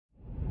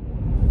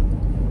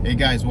Hey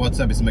guys, what's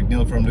up? It's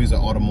McNeil from Louison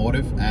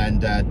Automotive,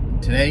 and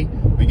today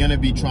we're going to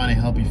be trying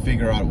to help you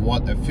figure out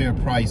what a fair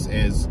price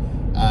is,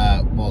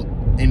 well,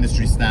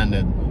 industry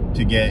standard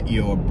to get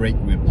your brake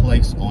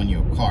replaced on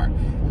your car.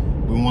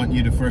 We want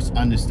you to first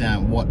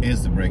understand what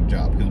is the brake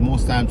job, because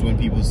most times when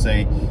people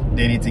say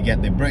they need to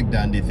get their brake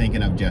done, they're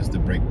thinking of just the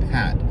brake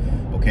pad.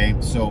 Okay,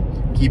 so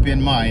keep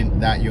in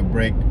mind that your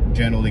brake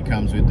generally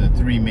comes with the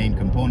three main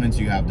components.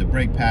 You have the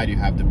brake pad, you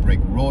have the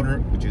brake rotor,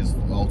 which is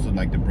also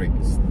like the brake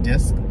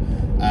disc,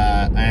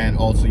 and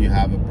also you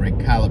have a brake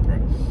caliper.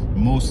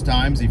 Most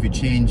times if you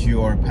change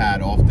your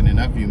pad often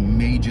enough, you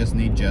may just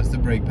need just the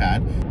brake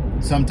pad.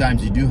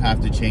 Sometimes you do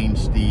have to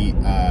change the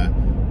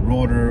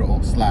rotor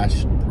or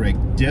slash brake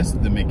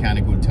disc. The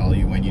mechanic will tell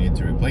you when you need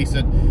to replace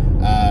it.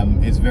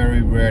 It's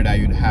very rare that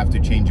you'd have to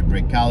change your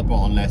brake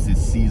caliper unless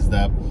it's seized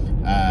up.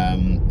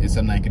 It's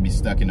something that can be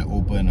stuck in an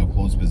open or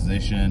closed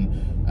position,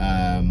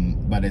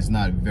 but it's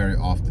not very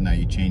often that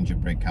you change your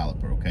brake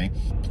caliper. Okay,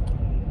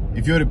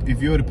 if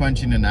you were to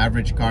punch in an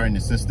average car in the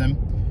system,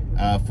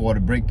 for the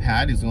brake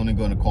pad, it's only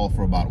going to call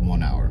for about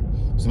 1 hour.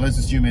 So let's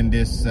assume in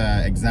this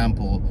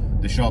example,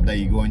 the shop that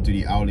you go into,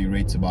 the hourly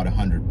rate's about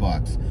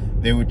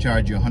 $100. They would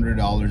charge you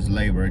 $100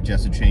 labor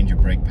just to change your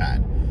brake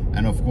pad.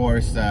 And of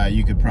course,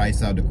 you could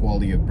price out the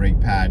quality of brake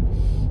pad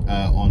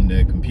on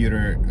the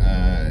computer,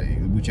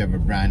 whichever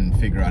brand, and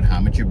figure out how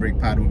much your brake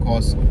pad would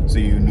cost, so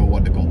you know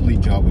what the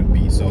complete job would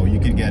be. So you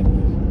could get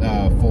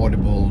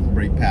affordable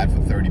brake pad for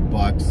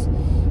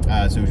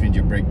 $30, so which means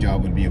your brake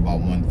job would be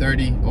about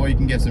 $130, or you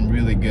can get some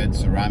really good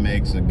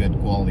ceramics, a good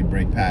quality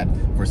brake pad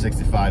for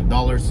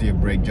 $65, so your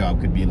brake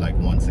job could be like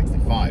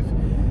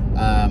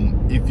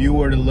 $165. If you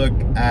were to look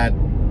at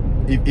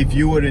if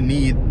you were to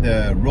need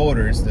the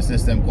rotors, the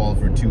system called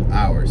for 2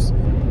 hours.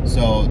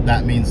 So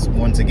that means,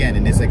 once again,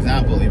 in this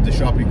example, if the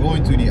shop you're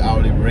going to, the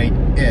hourly rate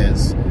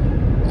is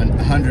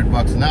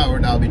 $100 an hour,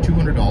 that'll be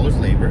 $200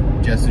 labor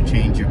just to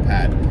change your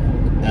pad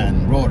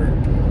and rotor.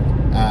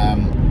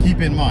 Keep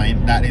in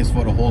mind that is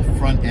for the whole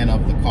front end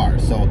of the car.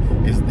 So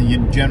you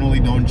generally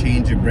don't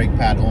change your brake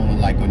pad only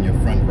like on your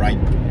front right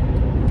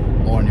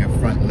or on your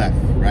front left,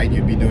 right?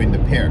 You'd be doing the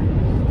pair.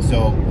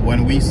 So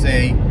when we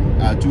say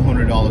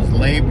 $200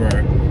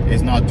 labor,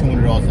 it's not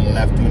 $200 on the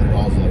left, $200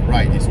 on the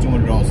right. It's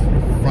 $200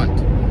 for the front.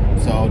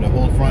 So the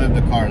whole front of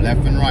the car,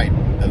 left and right,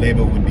 the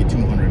labor would be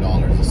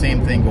 $200. The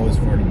same thing goes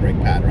for the brake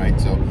pad, right?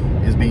 So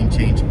it's being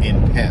changed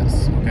in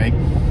pairs, okay?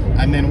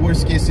 And then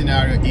worst case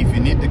scenario, if you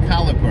need the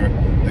caliper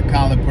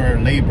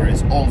labor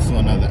is also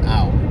another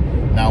hour.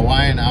 Now,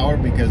 why an hour?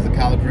 Because the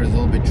caliper is a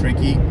little bit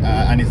tricky,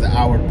 and it's an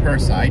hour per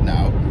side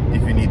now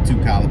if you need two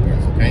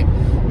calipers, okay?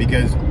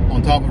 Because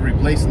on top of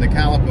replacing the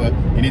caliper,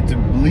 you need to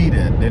bleed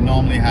it. They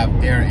normally have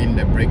air in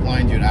the brake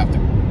lines. You'd have to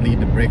bleed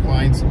the brake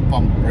lines,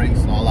 pump brakes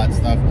and all that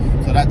stuff.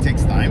 So that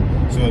takes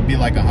time. So it'd be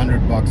like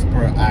 $100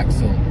 per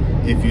axle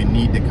if you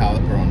need the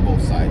caliper on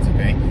both sides,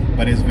 okay?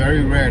 But it's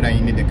very rare that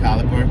you need the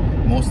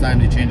caliper. Most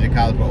times you change the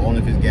caliper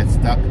only if it gets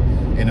stuck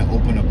in an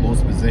open or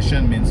closed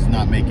position, means it's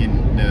not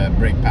making the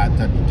brake pad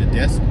touch the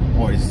disc,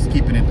 or it's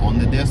keeping it on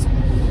the disc.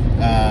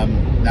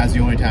 That's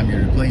the only time you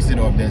replace it,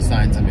 or if there's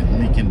signs of it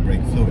leaking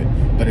brake fluid.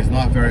 But it's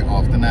not very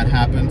often that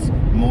happens.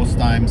 Most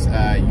times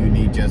you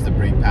need just the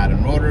brake pad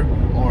and rotor,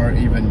 or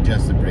even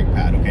just the brake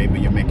pad, okay?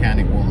 But your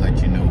mechanic will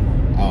let you know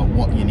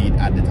what you need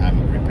at the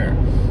time of repair.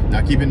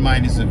 Now keep in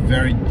mind, it's a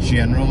very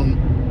general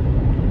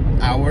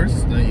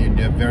hours,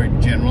 a very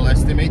general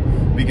estimate,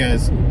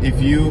 because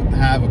if you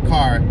have a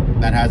car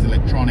that has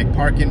electronic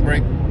parking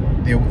brake,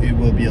 it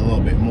will be a little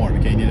bit more,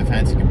 okay? You need a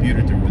fancy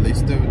computer to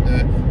release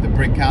the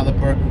brake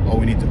caliper, or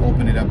we need to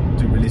open it up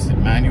to release it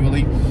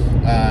manually.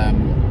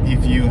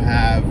 If you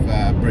have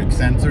brake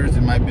sensors,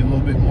 it might be a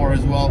little bit more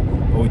as well,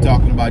 but we're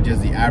talking about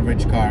just the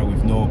average car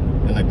with no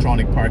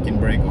electronic parking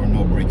brake or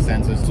no brake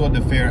sensors. So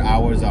the fair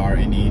hours are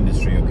in the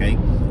industry, okay?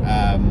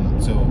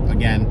 So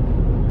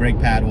again, brake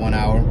pad 1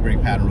 hour,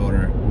 brake pad and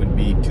rotor would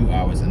be 2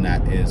 hours, and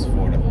that is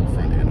for the whole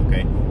front end,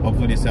 okay?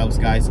 Hopefully this helps,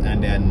 guys,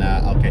 and then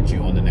I'll catch you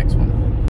on the next one.